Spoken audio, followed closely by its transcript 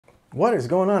What is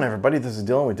going on, everybody? This is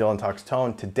Dylan with Dylan Talks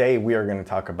Tone. Today we are going to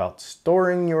talk about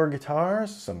storing your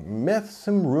guitars, some myths,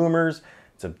 some rumors,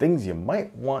 some things you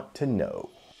might want to know.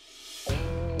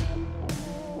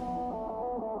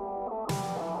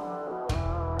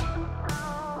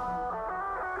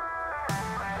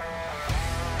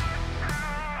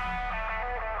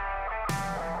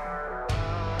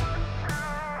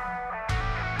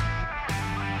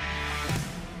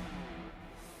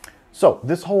 So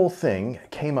this whole thing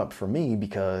came up for me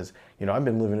because, I've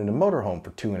been living in a motorhome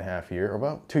for 2.5 years, or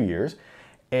about 2 years,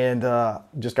 and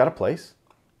just got a place.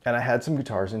 And I had some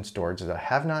guitars in storage that I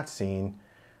have not seen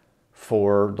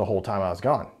for the whole time I was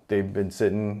gone. They've been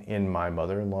sitting in my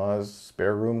mother-in-law's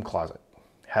spare room closet.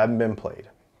 Haven't been played.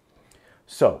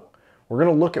 So we're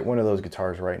going to look at one of those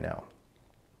guitars right now.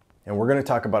 And we're going to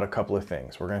talk about a couple of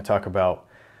things. We're going to talk about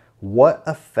what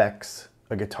affects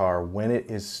a guitar when it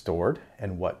is stored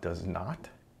and what does not.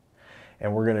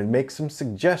 And we're going to make some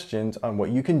suggestions on what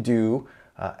you can do,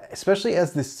 especially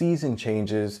as the season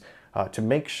changes, to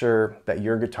make sure that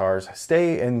your guitars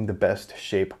stay in the best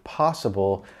shape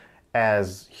possible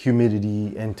as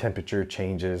humidity and temperature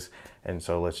changes. And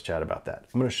so let's chat about that.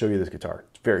 I'm going to show you this guitar.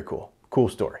 It's very cool. Cool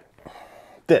story.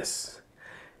 This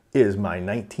is my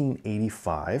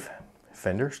 1985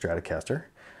 Fender Stratocaster.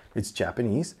 It's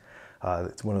Japanese.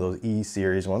 It's one of those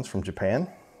E-series ones from Japan.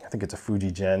 I think it's a Fuji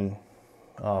Gen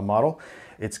model.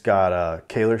 It's got a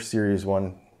Kahler Series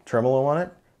 1 tremolo on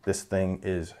it. This thing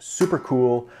is super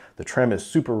cool. The trem is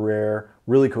super rare,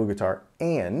 really cool guitar,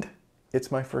 and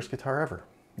it's my first guitar ever.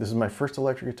 This is my first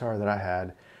electric guitar that I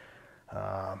had.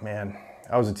 Man,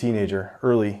 I was a teenager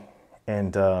early,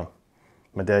 and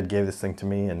my dad gave this thing to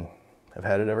me, and I've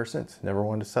had it ever since. Never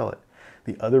wanted to sell it.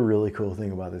 The other really cool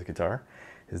thing about this guitar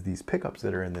is these pickups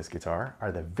that are in this guitar are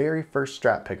the very first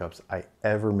Strat pickups I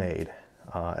ever made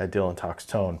at Dylan Talks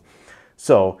Tone.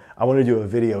 So I want to do a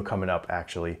video coming up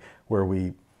actually where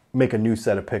we make a new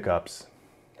set of pickups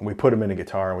and we put them in a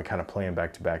guitar and we kind of play them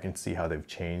back to back and see how they've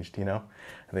changed, I think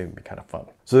it'd be kind of fun.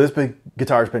 So this big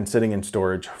guitar's been sitting in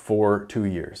storage for 2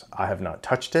 years. I have not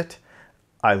touched it.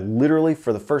 I literally,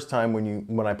 for the first time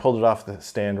when I pulled it off the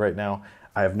stand right now,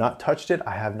 I have not touched it,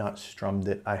 I have not strummed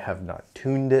it, I have not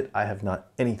tuned it, I have not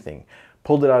anything.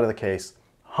 Pulled it out of the case,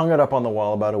 hung it up on the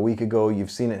wall about a week ago.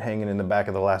 You've seen it hanging in the back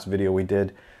of the last video we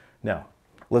did. Now,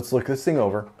 let's look this thing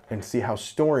over and see how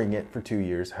storing it for 2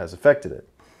 years has affected it.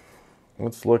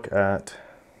 Let's look at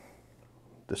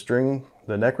the string,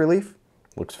 the neck relief,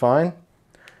 looks fine.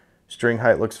 String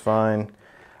height looks fine.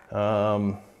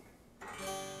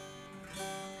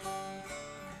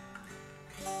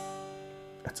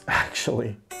 It's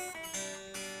actually,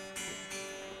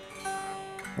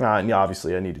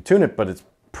 obviously I need to tune it, but it's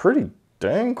pretty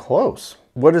dang close.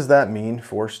 What does that mean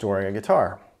for storing a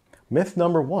guitar? Myth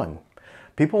number one,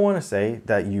 people want to say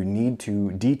that you need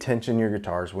to detension your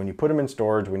guitars when you put them in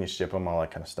storage, when you ship them, all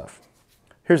that kind of stuff.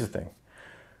 Here's the thing,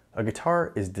 a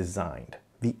guitar is designed.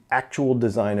 The actual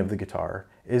design of the guitar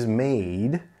is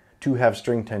made to have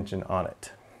string tension on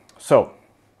it. So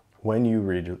when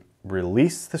you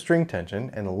release the string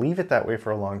tension and leave it that way for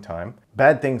a long time,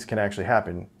 bad things can actually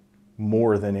happen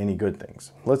more than any good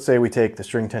things. Let's say we take the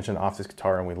string tension off this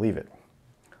guitar and we leave it.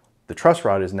 The truss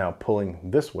rod is now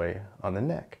pulling this way on the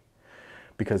neck.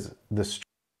 Because the string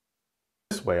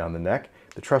this way on the neck,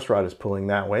 the truss rod is pulling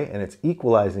that way and it's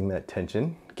equalizing that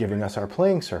tension, giving us our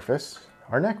playing surface,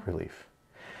 our neck relief.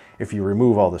 If you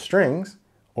remove all the strings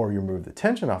or you remove the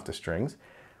tension off the strings,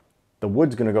 the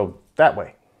wood's going to go that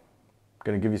way.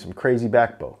 Going to give you some crazy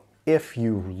back bow. If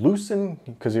you loosen,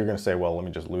 because you're going to say, well, let me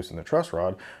just loosen the truss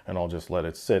rod and I'll just let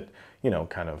it sit,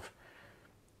 kind of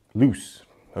loose,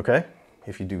 okay?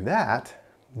 If you do that,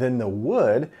 then the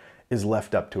wood is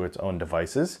left up to its own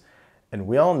devices. And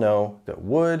we all know that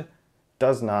wood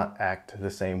does not act the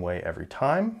same way every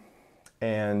time.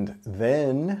 And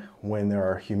then when there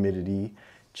are humidity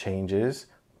changes,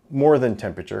 more than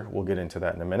temperature, we'll get into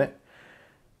that in a minute,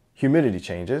 humidity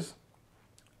changes,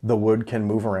 the wood can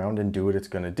move around and do what it's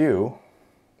going to do,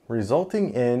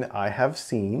 resulting in, I have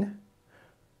seen,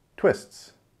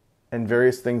 twists and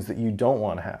various things that you don't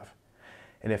want to have.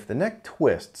 And if the neck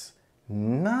twists,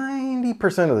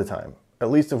 90% of the time, at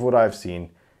least of what I've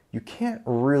seen, you can't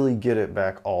really get it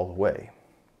back all the way.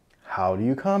 How do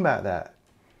you combat that?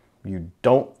 You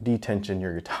don't detension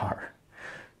your guitar.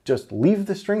 Just leave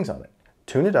the strings on it.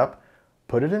 Tune it up,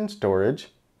 put it in storage,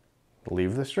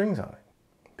 leave the strings on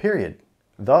it. Period.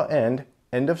 The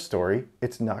end of story.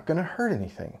 It's not going to hurt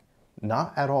anything.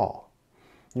 Not at all.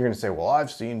 You're going to say, well,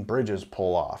 I've seen bridges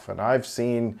pull off and I've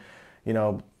seen,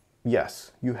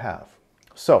 yes, you have.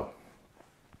 So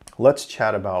let's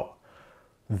chat about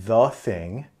the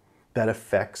thing that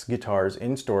affects guitars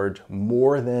in storage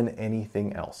more than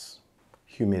anything else: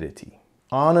 humidity.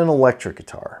 On an electric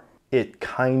guitar, it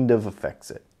kind of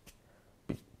affects it,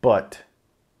 but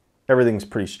everything's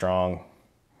pretty strong,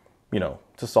 you know,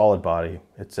 it's a solid body,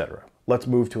 etc. Let's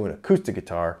move to an acoustic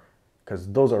guitar, because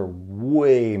those are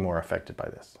way more affected by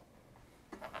this.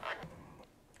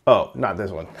 Oh, not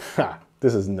this one.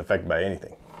 This isn't affected by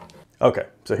anything. Okay,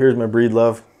 so here's my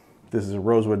Breedlove. This is a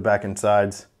rosewood back and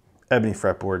sides, ebony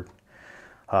fretboard,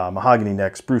 mahogany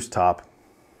neck, spruce top.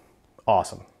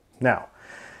 Awesome. Now,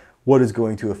 what is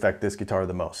going to affect this guitar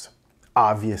the most?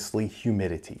 Obviously,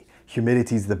 humidity.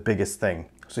 Humidity is the biggest thing.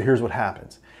 So here's what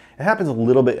happens. It happens a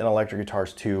little bit in electric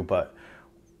guitars too, but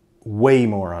way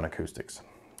more on acoustics.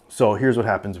 So here's what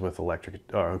happens with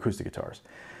acoustic guitars.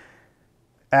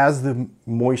 As the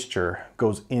moisture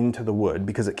goes into the wood,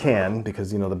 because it can,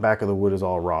 because you know the back of the wood is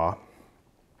all raw,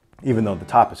 even though the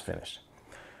top is finished.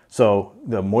 So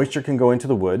the moisture can go into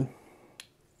the wood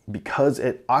because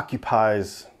it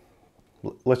occupies,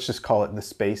 let's just call it the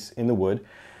space in the wood.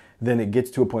 Then it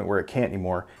gets to a point where it can't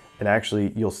anymore, and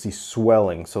actually you'll see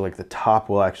swelling. So like the top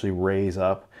will actually raise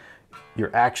up,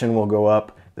 your action will go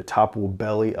up, the top will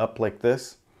belly up like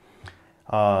this.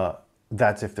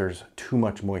 That's if there's too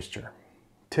much moisture.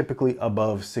 Typically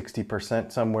above 60%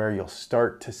 somewhere, you'll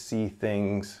start to see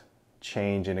things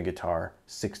change in a guitar,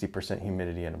 60%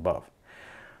 humidity and above.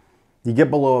 You get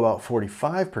below about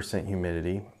 45%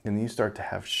 humidity, and then you start to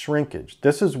have shrinkage.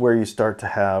 This is where you start to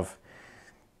have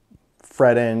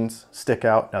fret ends stick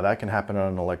out. Now that can happen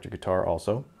on an electric guitar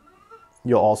also.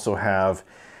 You'll also have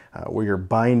where your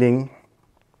binding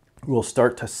will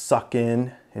start to suck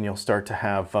in, and you'll start to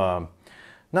have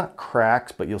not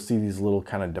cracks, but you'll see these little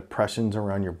kind of depressions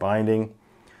around your binding.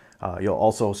 You'll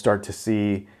also start to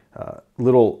see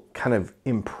little kind of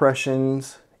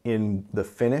impressions in the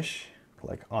finish,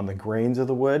 like on the grains of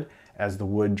the wood, as the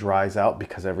wood dries out,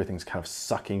 because everything's kind of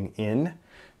sucking in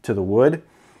to the wood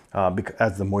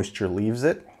as the moisture leaves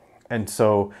it. And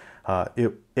so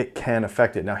it can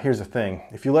affect it. Now here's the thing,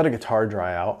 if you let a guitar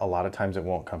dry out, a lot of times it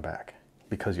won't come back,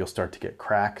 because you'll start to get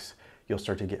cracks, you'll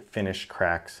start to get finish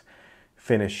cracks,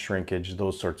 finish shrinkage,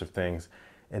 those sorts of things,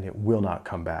 and it will not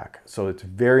come back. So it's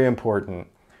very important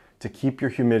to keep your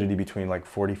humidity between like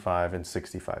 45 and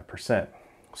 65%.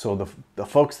 So the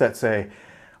folks that say,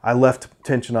 I left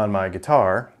tension on my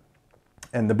guitar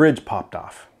and the bridge popped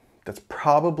off, that's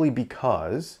probably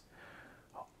because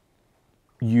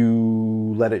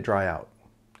you let it dry out.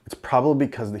 It's probably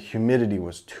because the humidity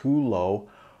was too low,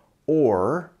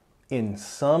 or in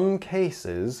some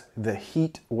cases, the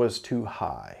heat was too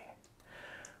high.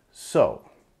 So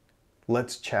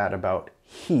let's chat about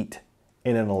heat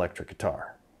in an electric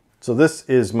guitar. So this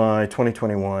is my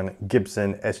 2021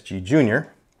 Gibson SG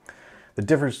Junior. The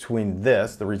difference between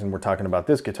this, the reason we're talking about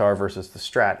this guitar versus the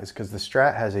Strat, is because the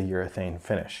Strat has a urethane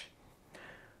finish.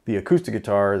 The acoustic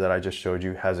guitar that I just showed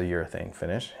you has a urethane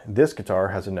finish. This guitar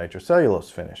has a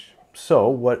nitrocellulose finish. So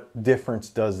what difference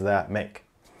does that make?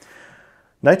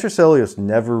 Nitrocellulose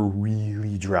never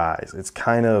really dries. It's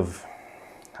kind of,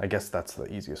 I guess that's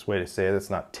the easiest way to say it.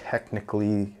 It's not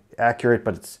technically accurate,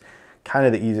 but it's kind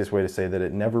of the easiest way to say that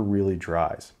it never really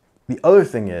dries. The other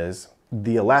thing is,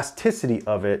 the elasticity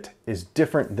of it is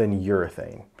different than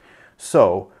urethane.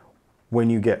 So when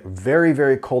you get very,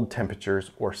 very cold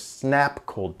temperatures or snap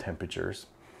cold temperatures,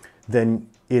 then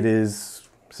it is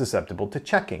susceptible to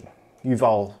checking. We've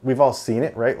all seen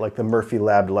it, right? Like the Murphy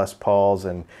Lab Les Pauls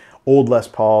and old Les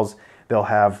Pauls, they'll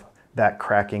have that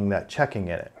cracking, that checking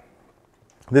in it.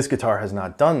 This guitar has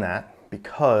not done that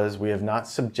because we have not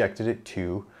subjected it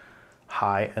to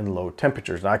high and low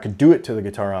temperatures. Now I could do it to the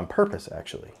guitar on purpose,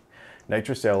 actually.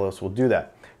 Nitrocellulose will do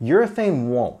that. Urethane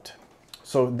won't.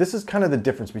 So this is kind of the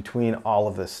difference between all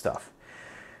of this stuff.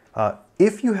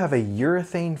 If you have a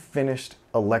urethane finished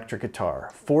electric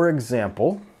guitar, for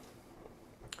example,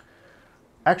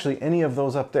 actually any of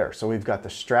those up there. So we've got the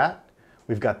Strat,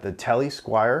 we've got the Tele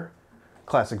Squire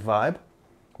Classic Vibe,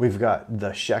 we've got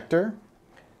the Schecter,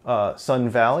 Sun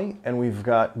Valley, and we've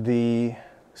got the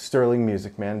Sterling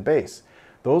Music Man bass.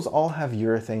 Those all have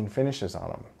urethane finishes on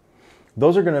them.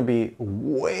 Those are going to be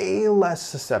way less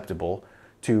susceptible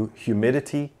to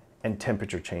humidity and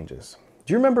temperature changes.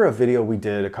 Do you remember a video we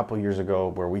did a couple years ago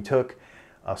where we took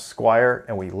a Squire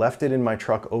and we left it in my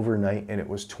truck overnight and it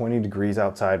was 20 degrees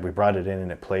outside? We brought it in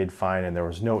and it played fine and there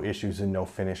was no issues and no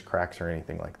finish cracks or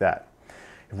anything like that.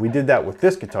 If we did that with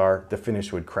this guitar, the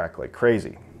finish would crack like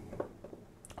crazy.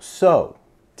 So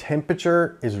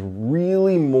temperature is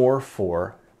really more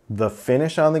for the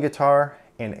finish on the guitar,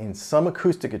 and in some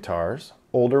acoustic guitars,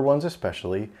 older ones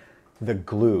especially, the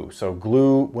glue. So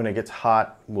glue, when it gets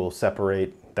hot, will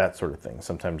separate that sort of thing.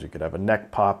 Sometimes you could have a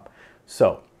neck pop.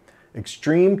 So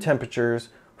extreme temperatures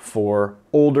for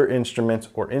older instruments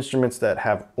or instruments that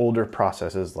have older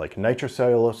processes like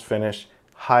nitrocellulose finish,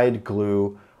 hide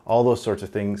glue, all those sorts of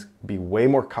things. Be way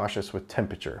more cautious with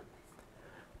temperature.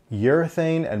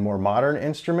 Urethane and more modern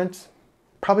instruments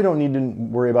probably don't need to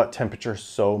worry about temperature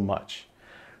so much.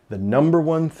 The number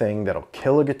one thing that'll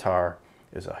kill a guitar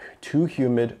is a too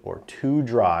humid or too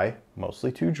dry,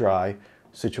 mostly too dry,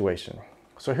 situation.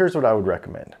 So here's what I would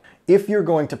recommend. If you're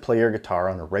going to play your guitar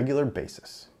on a regular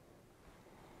basis,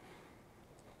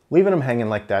 leaving them hanging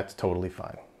like that's totally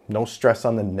fine. No stress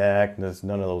on the neck, there's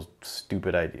none of those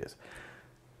stupid ideas.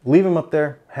 Leave them up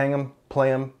there, hang them, play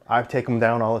them. I take them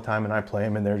down all the time and I play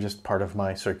them and they're just part of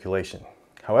my circulation.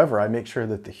 However, I make sure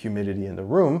that the humidity in the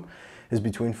room is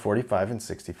between 45 and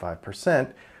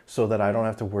 65% so that I don't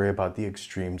have to worry about the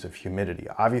extremes of humidity.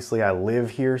 Obviously, I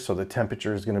live here, so the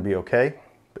temperature is going to be okay,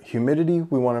 but humidity,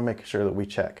 we want to make sure that we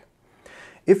check.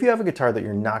 If you have a guitar that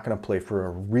you're not going to play for a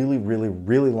really, really,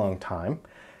 really long time,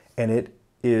 and it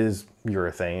is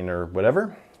urethane or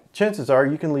whatever, chances are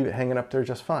you can leave it hanging up there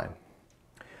just fine.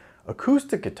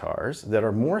 Acoustic guitars that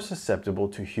are more susceptible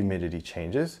to humidity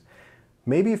changes,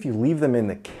 maybe if you leave them in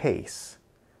the case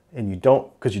and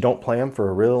because you don't play them for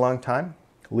a really long time,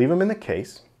 leave them in the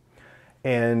case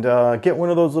and get one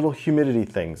of those little humidity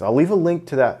things. I'll leave a link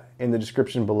to that in the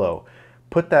description below.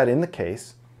 Put that in the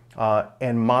case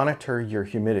and monitor your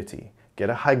humidity. Get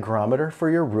a hygrometer for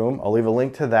your room. I'll leave a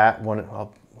link to that,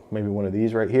 maybe one of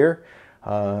these right here.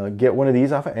 Get one of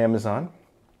these off of Amazon.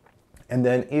 And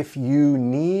then if you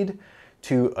need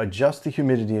to adjust the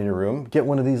humidity in your room, get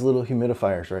one of these little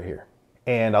humidifiers right here.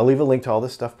 And I'll leave a link to all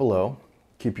this stuff below.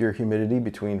 Keep your humidity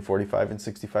between 45 and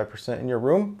 65% in your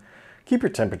room. Keep your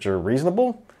temperature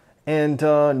reasonable. And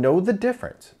know the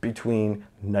difference between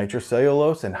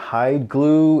nitrocellulose and hide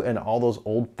glue and all those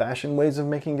old-fashioned ways of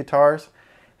making guitars.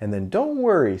 And then don't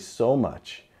worry so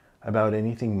much about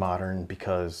anything modern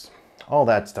because all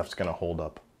that stuff's gonna hold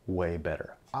up way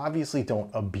better. Obviously,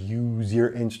 don't abuse your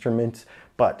instruments,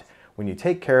 but when you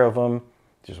take care of them,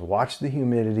 just watch the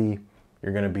humidity,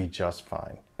 you're gonna be just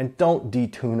fine. And don't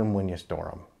detune them when you store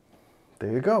them.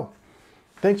 There you go.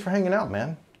 Thanks for hanging out,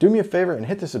 man. Do me a favor and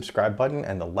hit the subscribe button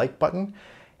and the like button.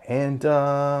 And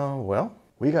well,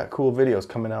 we got cool videos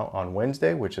coming out on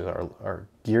Wednesday, which is our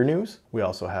gear news. We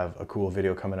also have a cool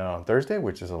video coming out on Thursday,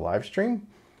 which is a live stream.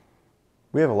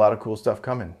 We have a lot of cool stuff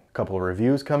coming. A couple of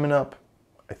reviews coming up.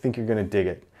 I think you're gonna dig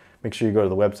it. Make sure you go to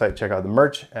the website, check out the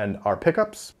merch and our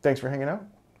pickups. Thanks for hanging out, and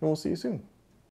we'll see you soon.